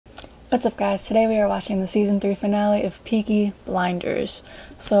What's up, guys? Today we are watching the season 3 finale of Peaky Blinders.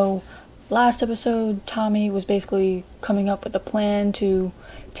 So last episode, Tommy was basically coming up with a plan to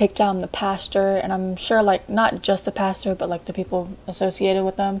take down the pastor, and I'm sure like not just the pastor but like the people associated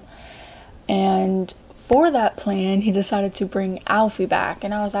with them. And for that plan he decided to bring Alfie back,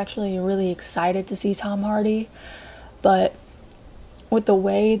 and I was actually really excited to see Tom Hardy, but with the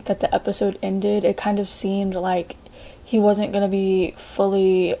way that the episode ended, it kind of seemed like he wasn't going to be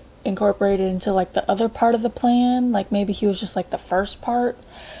fully incorporated into like the other part of the plan. Like maybe he was just like the first part,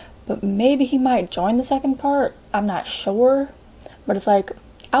 but maybe he might join the second part. I'm not sure, but it's like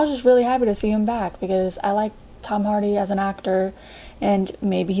I was just really happy to see him back because I like Tom Hardy as an actor, and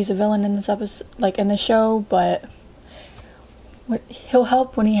maybe he's a villain in this episode, like in the show, but he'll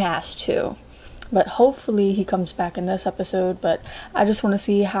help when he has to. But hopefully he comes back in this episode. But I just want to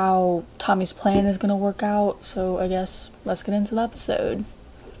see how Tommy's plan is going to work out, so I guess let's get into the episode.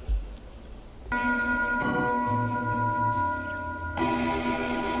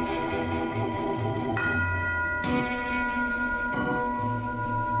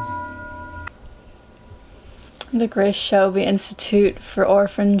 The Grace Shelby Institute for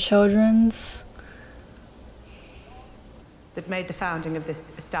Orphan Children's. That made the founding of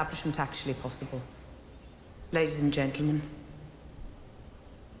this establishment actually possible. Ladies and gentlemen,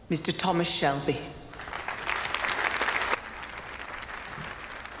 Mr. Thomas Shelby.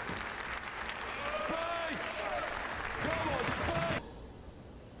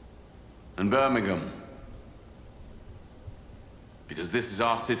 And Birmingham, because this is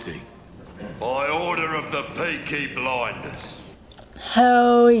our city. By order of the Peaky Blinders.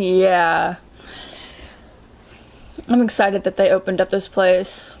 Hell yeah. I'm excited that they opened up this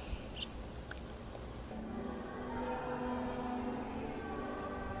place.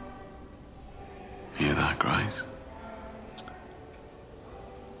 Hear that, Grace?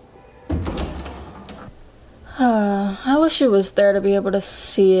 I wish she was there to be able to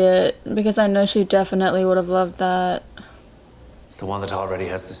see it, because I know she definitely would have loved that. It's the one that already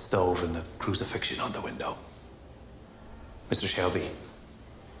has the stove and the crucifixion on the window. Mr. Shelby.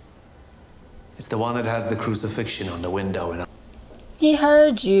 It's the one that has the crucifixion on the window and... He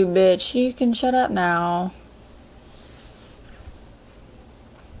heard you, bitch. You can shut up now.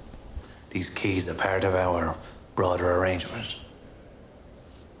 These keys are part of our broader arrangement.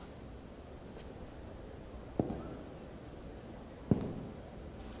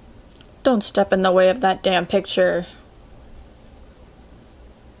 Don't step in the way of that damn picture.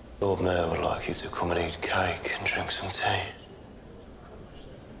 Lord Mayor would like you to come and eat cake and drink some tea.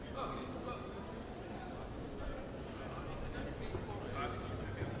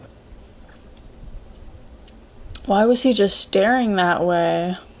 Why was he just staring that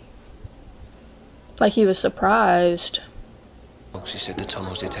way? Like he was surprised. She said the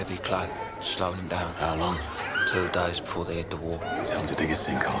tunnels hit heavy clay, slowing him down. How long? 2 days before they hit the wall. Tell him to dig a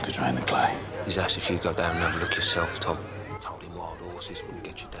sinkhole to drain the clay. He's asked if you go down and have a look yourself, Tom. Told him wild horses wouldn't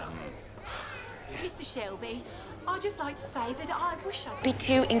get you down. Mr. Shelby, I'd just like to say that I wish I'd be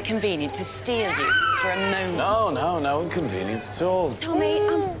too inconvenient to steal you for a moment. No inconvenience at all. Tommy,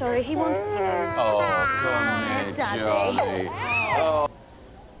 I'm sorry, he wants you. Oh, come here, Daddy. Johnny.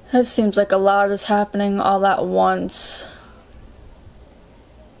 It seems like a lot is happening all at once.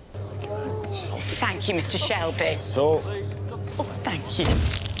 Thank you, Mr. Shelby. So, Oh, thank you.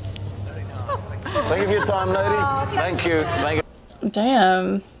 thank you for your time, ladies. Thank you.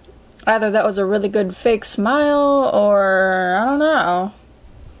 Damn. Either that was a really good fake smile, or I don't know.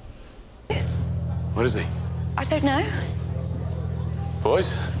 What is he? I don't know.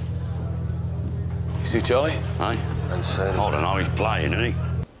 Boys? You see Charlie? Hey? I don't know, he's playing, isn't he?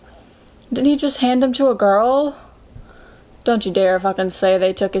 Did he just hand him to a girl? Don't you dare fucking say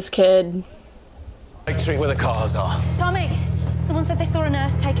they took his kid. Lake Street where the cars are. Tommy, someone said they saw a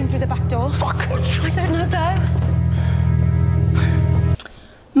nurse take him through the back door. Fuck. I don't know, though.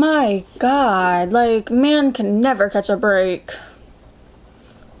 My God, like, man can never catch a break.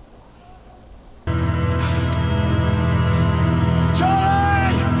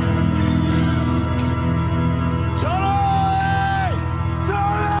 Charlie! Charlie!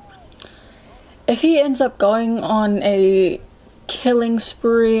 Charlie! If he ends up going on a killing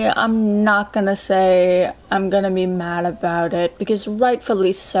spree, I'm not gonna say I'm gonna be mad about it, because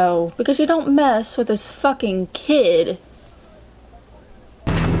rightfully so, because you don't mess with this fucking kid.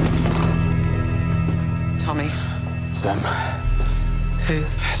 Tommy. It's them. Who?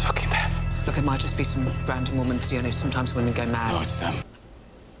 It's fucking them. Look, it might just be some random woman. You know, sometimes women go mad. No, it's them.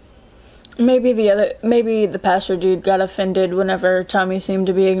 Maybe the pastor dude got offended whenever Tommy seemed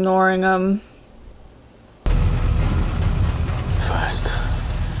to be ignoring him.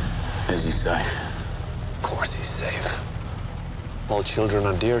 Is he safe? Of course he's safe. All children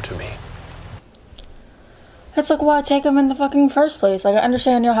are dear to me. It's like, why take him in the fucking first place? Like, I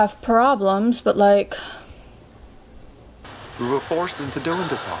understand you'll have problems, but like... We were forced into doing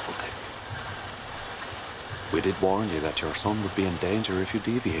this awful thing. We did warn you that your son would be in danger if you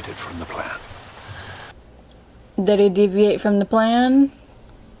deviated from the plan. Did he deviate from the plan?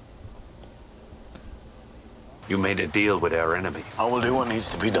 You made a deal with our enemies. I will do what needs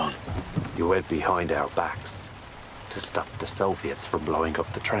to be done. You went behind our backs to stop the Soviets from blowing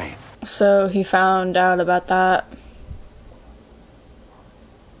up the train. So he found out about that.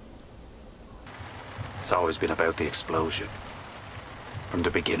 It's always been about the explosion. From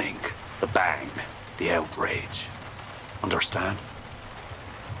the beginning. The bang. The outrage. Understand?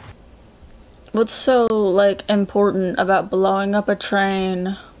 What's so, like, important about blowing up a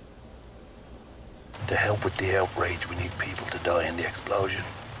train? To help with the outrage, we need people to die in the explosion.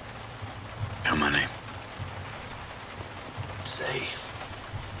 How many? Say,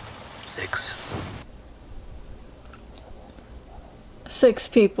 6. 6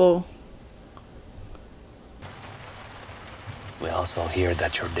 people. We also hear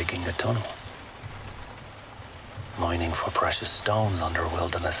that you're digging a tunnel. Mining for precious stones under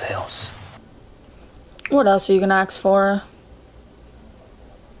Wilderness House. What else are you gonna ask for?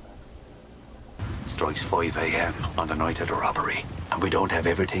 Strikes 5 a.m. on the night of the robbery, and we don't have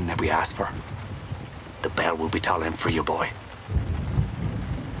everything that we asked for. The bell will be tolling for you, boy.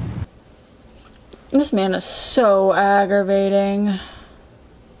 This man is so aggravating.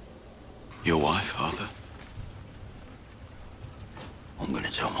 Your wife, Arthur? I'm gonna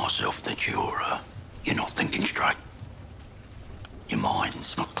tell myself that you're not thinking straight. Your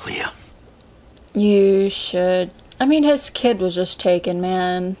mind's not clear. You should. I mean, his kid was just taken,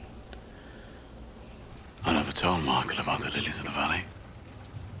 man. I never told Michael about the lilies of the valley.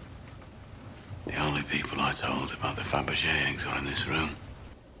 The only people I told about the Fabergé eggs are in this room.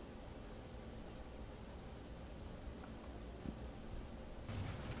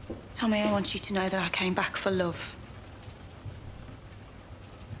 Tommy, I want you to know that I came back for love.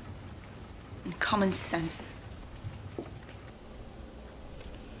 And common sense.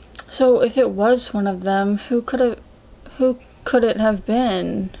 So if it was one of them, who could it have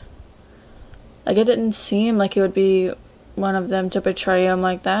been? Like, it didn't seem like it would be one of them to betray him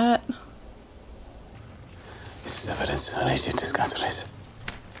like that. This is evidence. I need you to scatter it.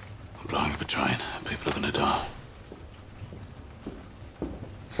 I'm blowing up a train. People are gonna die.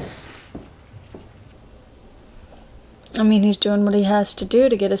 I mean, he's doing what he has to do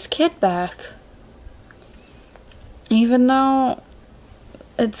to get his kid back. Even though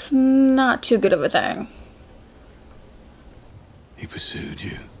it's not too good of a thing. He pursued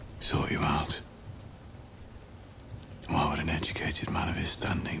you, sought you out. Why would an educated man of his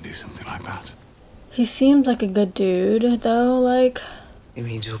standing do something like that? He seems like a good dude, though, like... You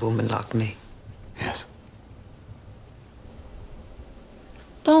mean to a woman like me? Yes.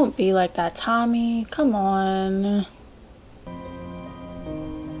 Don't be like that, Tommy. Come on.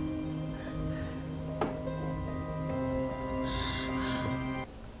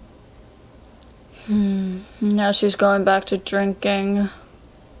 Now she's going back to drinking.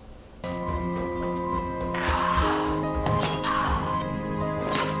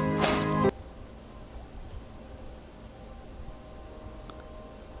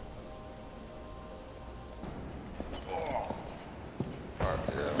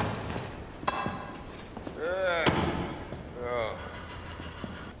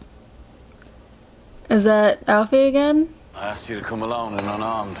 Is that Alfie again? I asked you to come alone and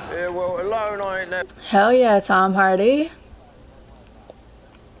unarmed. Yeah, well, alone I ain't there. Hell yeah, Tom Hardy.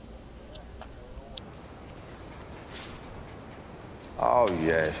 Oh,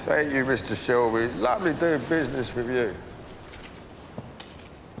 yes. Thank you, Mr. Shelby. It's lovely doing business with you.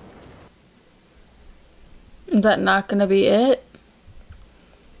 Is that not gonna be it?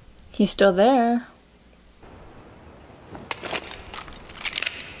 He's still there.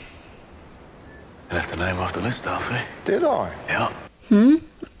 You left the name off the list, Alfie. Did I? Yeah.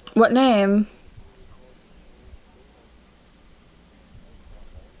 What name?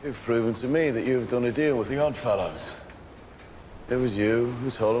 You've proven to me that you've done a deal with the Oddfellows. It was you who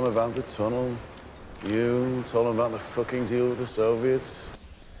told them about the tunnel. You who told them about the fucking deal with the Soviets.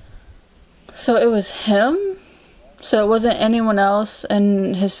 So it was him? So it wasn't anyone else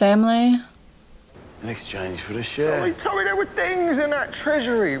in his family? In exchange for a share. Oh, he told me there were things in that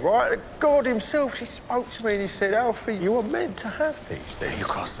treasury, right? God himself, he spoke to me and he said, Alfie, you were meant to have these things. You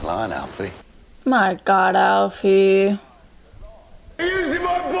crossed the line, Alfie. My God, Alfie. Easy,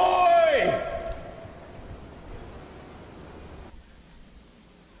 my boy!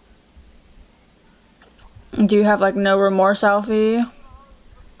 Do you have like no remorse, Alfie?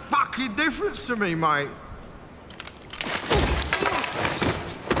 Fucking difference to me, mate.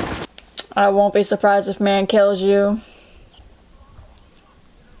 I won't be surprised if man kills you.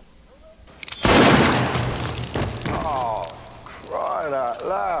 Oh, crying out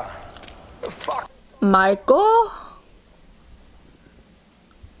loud. The fuck? Michael?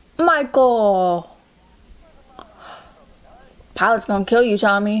 Michael! Pilot's gonna kill you,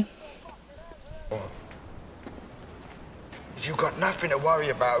 Tommy. You got nothing to worry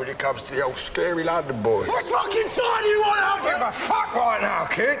about when it comes to the old scary London boy. What fucking side do you want out? Give a fuck right now,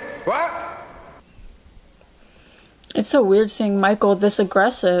 kid. What? It's so weird seeing Michael this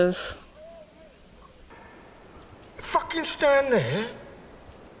aggressive. Fucking stand there.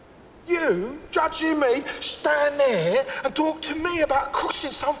 You, judging me, stand there and talk to me about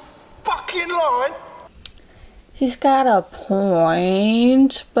crossing some fucking line. He's got a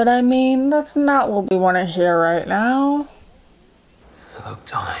point, but I mean, that's not what we want to hear right now. Look,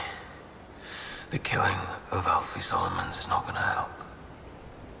 Tommy, the killing of Alfie Solomons is not going to help.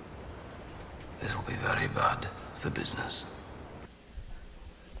 This will be very bad for business.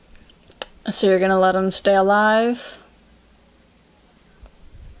 So you're gonna let him stay alive?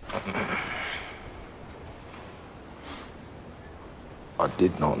 I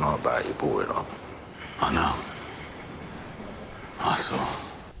did not know about your boy, though. I know. I saw.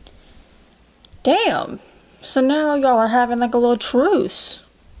 Damn. So now y'all are having like a little truce.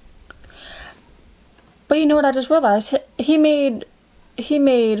 But you know what I just realized? He made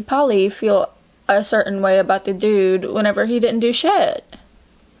Polly feel a certain way about the dude whenever he didn't do shit.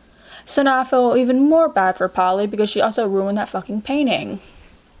 So now I feel even more bad for Polly because she also ruined that fucking painting.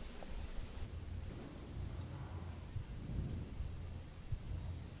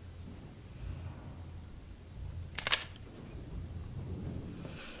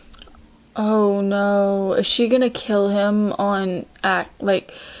 Oh no, is she gonna kill him on I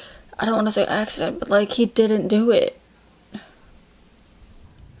don't want to say accident, but like he didn't do it. But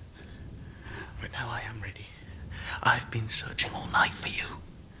now I am ready. I've been searching all night for you.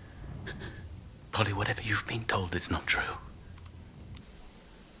 Polly, whatever you've been told is not true.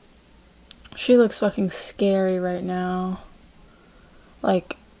 She looks fucking scary right now.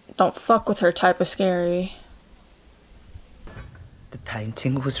 Like, don't fuck with her type of scary. The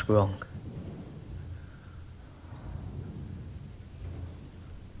painting was wrong.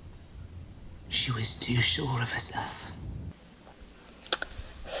 She was too sure of herself.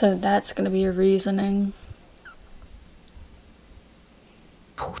 So that's gonna be your reasoning.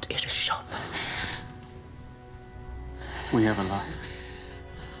 Put it a shop. We have a life.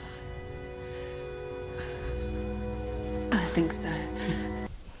 I think so.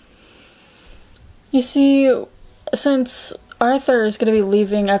 You see, since Arthur is gonna be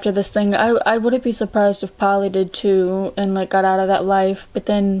leaving after this thing, I wouldn't be surprised if Polly did too and like got out of that life, but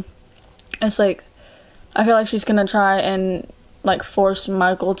then it's like I feel like she's gonna try and like force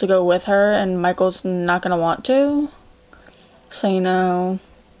Michael to go with her and Michael's not gonna want to. So you know.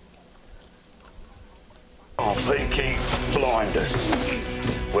 Oh, Peaky Blinders.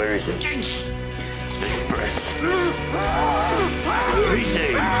 Where is it? Deep breath. Where is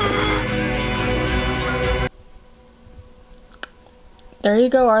he? There you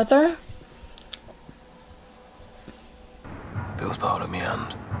go, Arthur. Feels part of me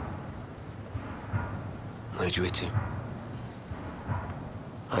hand. Where'd you hit him?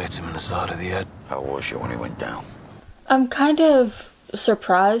 I hit him in the side of the head. How was you when he went down? I'm kind of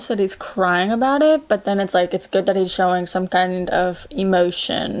surprised that he's crying about it, but then it's like it's good that he's showing some kind of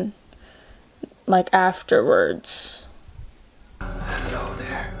emotion like afterwards. Hello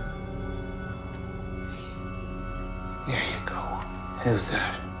there. Here you go. How's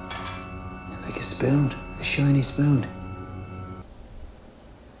that? Like a spoon, a shiny spoon.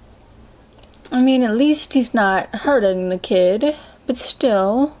 I mean, at least he's not hurting the kid, but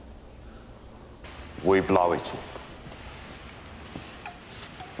still. We blow it up.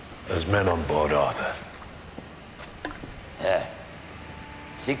 There's men on board, Arthur. Yeah.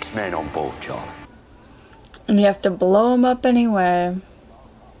 6 men on board, John. And you have to blow him up anyway.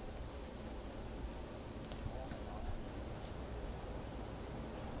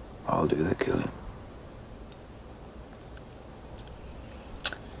 I'll do the killing.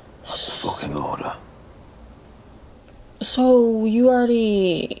 What's the fucking order? So, you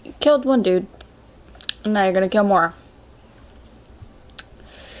already killed one dude. And now you're gonna kill more.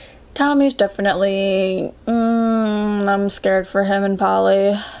 Tommy's definitely... I'm scared for him and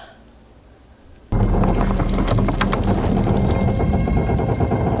Polly.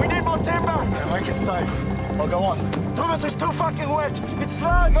 We need more timber! Yeah, make it safe. I'll go on. Thomas, it's too fucking wet. It's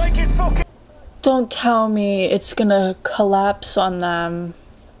sludge. Make it fucking... Don't tell me it's gonna collapse on them.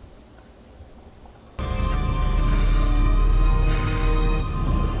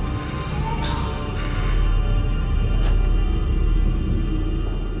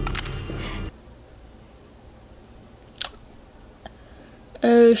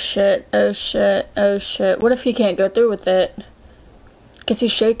 Oh shit, oh shit, oh shit. What if he can't go through with it? Because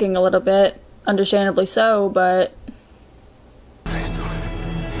he's shaking a little bit. Understandably so, but...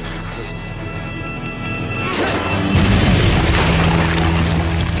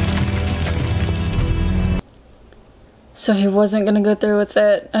 So he wasn't gonna go through with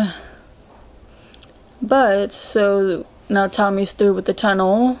it. But, so now Tommy's through with the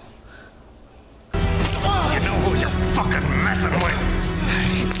tunnel. You know who you're fucking messing with?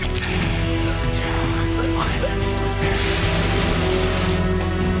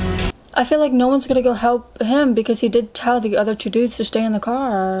 I feel like no one's gonna go help him because he did tell the other two dudes to stay in the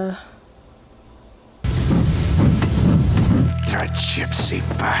car. You're a gypsy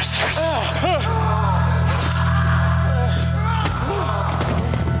bastard.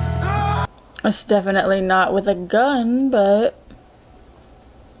 It's definitely not with a gun, but...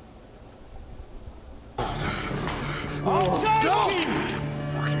 No!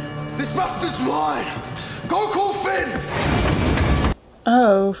 This bastard's mine! Go call Finn!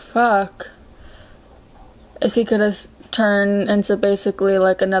 Oh, fuck. Is he gonna turn into basically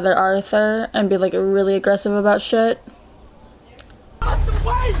like another Arthur and be like really aggressive about shit?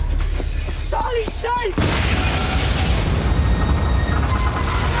 Wait! Charlie's safe!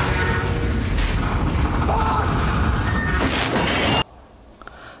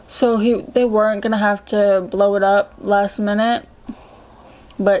 So they weren't gonna have to blow it up last minute,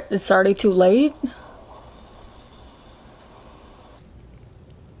 but it's already too late?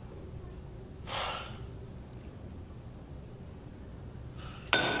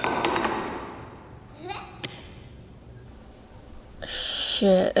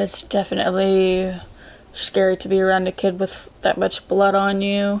 Shit, it's definitely scary to be around a kid with that much blood on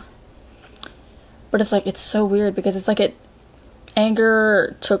you. But it's like, it's so weird because it's like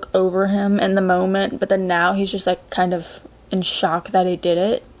anger took over him in the moment, but then now he's just like kind of in shock that he did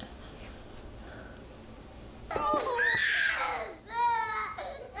it.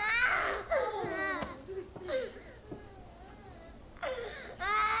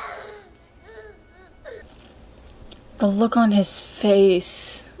 The look on his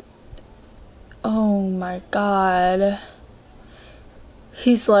face. Oh my god.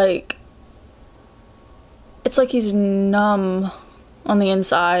 He's like... It's like he's numb on the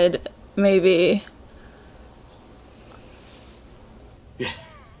inside, maybe. Yeah.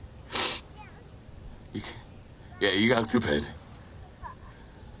 You got to bed.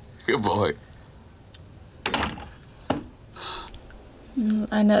 Good boy.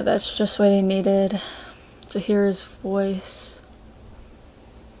 I know that's just what he needed. To hear his voice.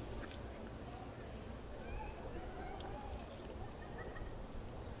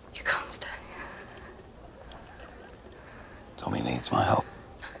 You can't stay. Tommy needs my help.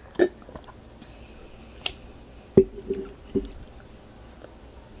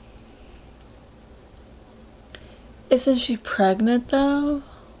 Isn't she pregnant though?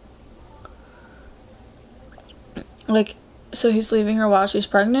 Like, so he's leaving her while she's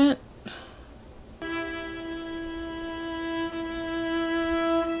pregnant?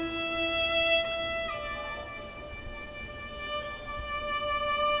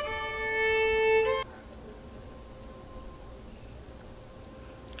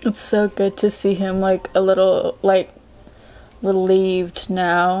 It's so good to see him like a little like relieved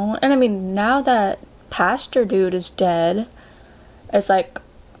now. And I mean, now that pastor dude is dead, it's like,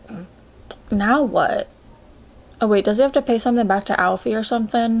 now what? Oh wait, does he have to pay something back to Alfie or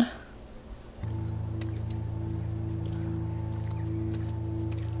something?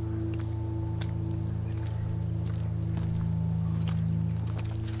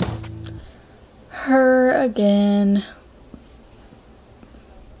 Her again.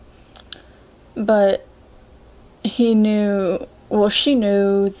 But he knew, well, she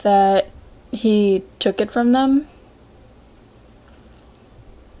knew that he took it from them.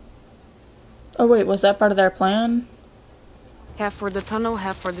 Oh wait, was that part of their plan? Half for the tunnel,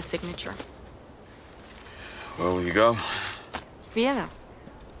 half for the signature. Where will you go? Vienna.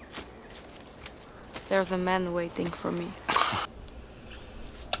 There's a man waiting for me.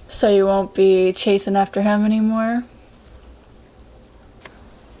 So you won't be chasing after him anymore?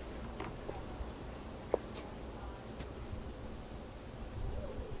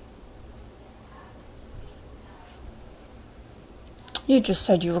 You just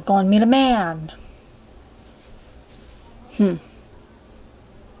said you were going to meet a man.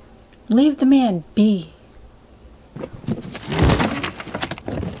 Leave the man be.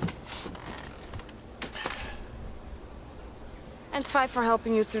 And 5 for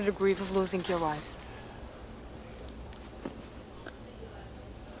helping you through the grief of losing your wife.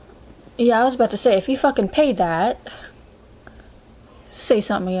 Yeah, I was about to say, if you fucking paid that, say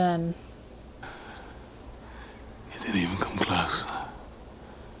something again. You didn't even come close.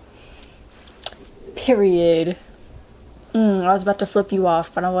 Period. I was about to flip you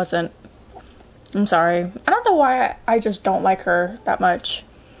off, but I wasn't. I'm sorry. I don't know why I just don't like her that much.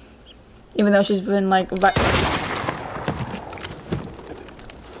 Even though she's been like...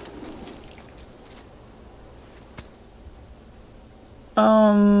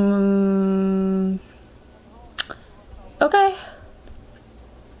 Okay.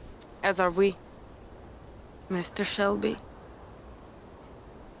 As are we, Mr. Shelby.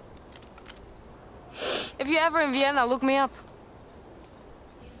 If you're ever in Vienna, look me up.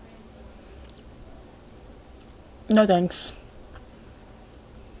 No thanks.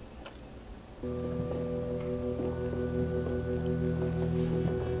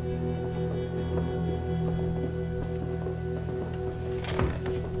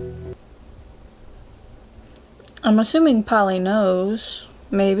 I'm assuming Polly knows,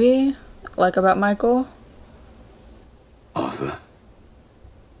 maybe, like about Michael. Arthur.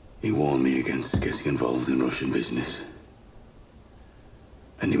 He warned me against getting involved in Russian business.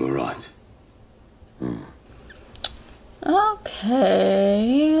 And you were right.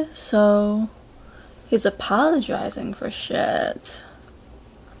 Okay, so he's apologizing for shit.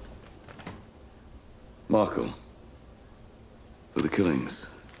 Michael. For the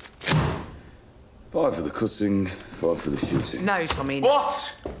killings. 5 for the cutting, 5 for the shooting. No, Tommy.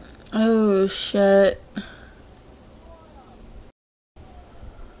 What? Oh shit.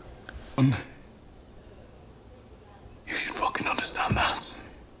 You should fucking understand that.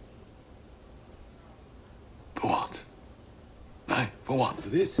 For what? Hey, for what? For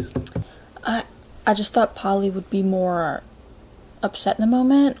this? I just thought Polly would be more upset in the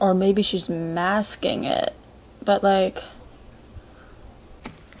moment, or maybe she's masking it. But like...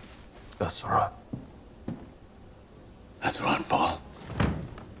 That's all right. That's right, Paul.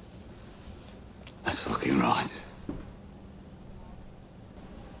 That's fucking right.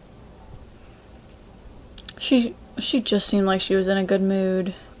 She just seemed like she was in a good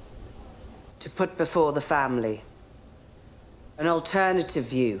mood. To put before the family an alternative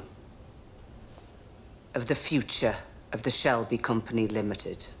view of the future of the Shelby Company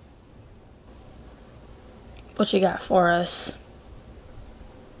Limited. What you got for us?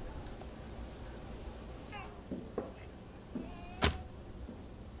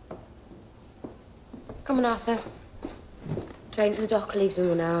 Come on, Arthur. Train for the dock leaves in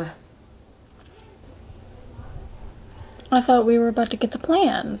 1 hour. I thought we were about to get the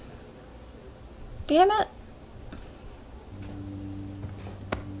plan. Damn it.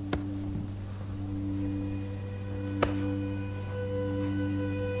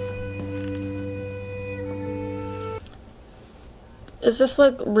 Is this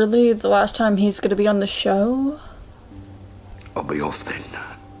like really the last time he's gonna be on the show? I'll be off then,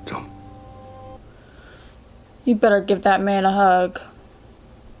 Tom. You better give that man a hug.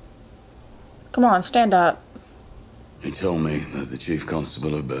 Come on, stand up. He told me that the Chief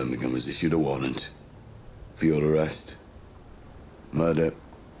Constable of Birmingham has issued a warrant for your arrest. Murder,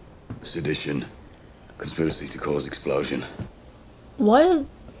 sedition, conspiracy to cause explosion. What?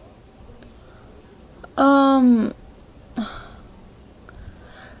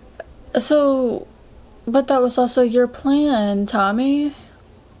 So, but that was also your plan, Tommy.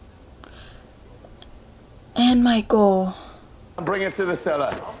 And Michael. Bring it to the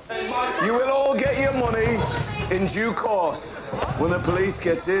cellar. You will all get your money in due course. When the police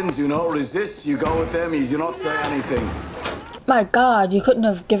gets in, do not resist. You go with them, you do not say anything. My God, you couldn't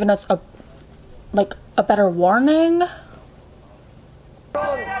have given us a better warning?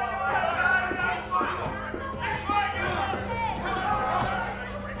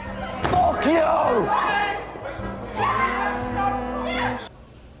 Fuck you!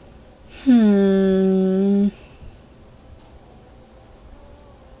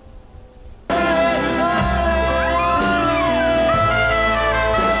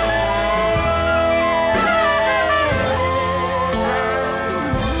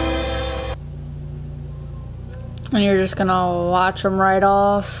 And you're just gonna watch him right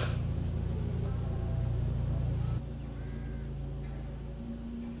off?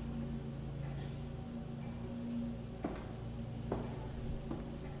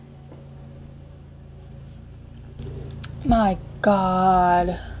 My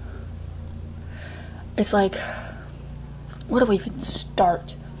God. It's like, where do we even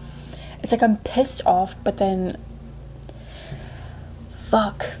start? it's like I'm pissed off, but then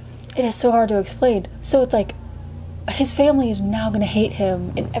fuck, it is so hard to explain. So it's like his family is now gonna hate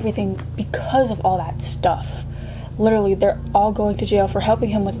him and everything because of all that stuff. Literally, they're all going to jail for helping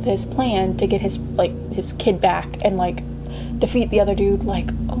him with his plan to get his kid back and like defeat the other dude. Like,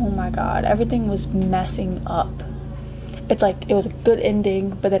 oh my god, everything was messing up. It's like it was a good ending,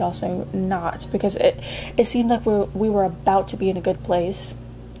 but then also not, because it seemed like we were about to be in a good place.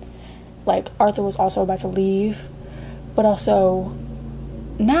 Like Arthur was also about to leave, but also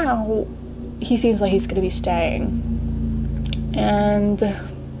now he seems like he's gonna be staying, and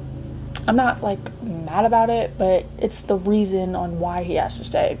I'm not like mad about it, but it's the reason on why he has to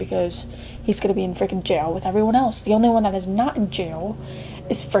stay, because he's gonna be in freaking jail with everyone else. The only one that is not in jail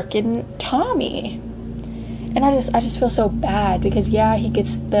is freaking Tommy. And I just feel so bad, because yeah, he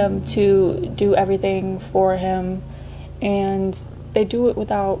gets them to do everything for him, and they do it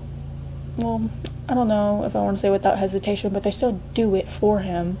without, well, I don't know if I want to say without hesitation, but they still do it for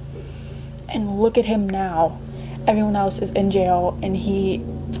him. And look at him now. Everyone else is in jail and he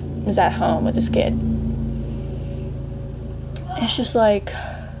is at home with his kid. It's just like,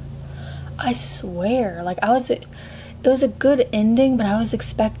 I swear, like it was a good ending, but I was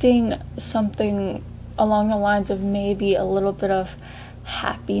expecting something along the lines of maybe a little bit of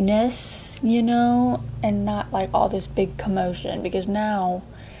happiness, you know, and not like all this big commotion, because now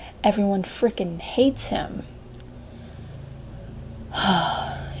everyone freaking hates him.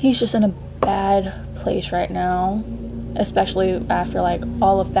 He's just in a bad place right now, especially after like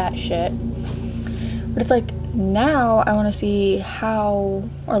all of that shit. But it's like, now I want to see how,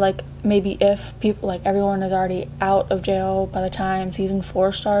 or like maybe if people, like everyone is already out of jail by the time season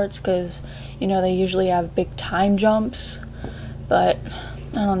 4 starts, because you know they usually have big time jumps. But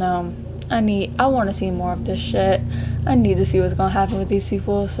I don't know, I want to see more of this shit. I need to see what's gonna happen with these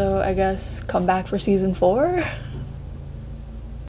people, so I guess come back for season 4.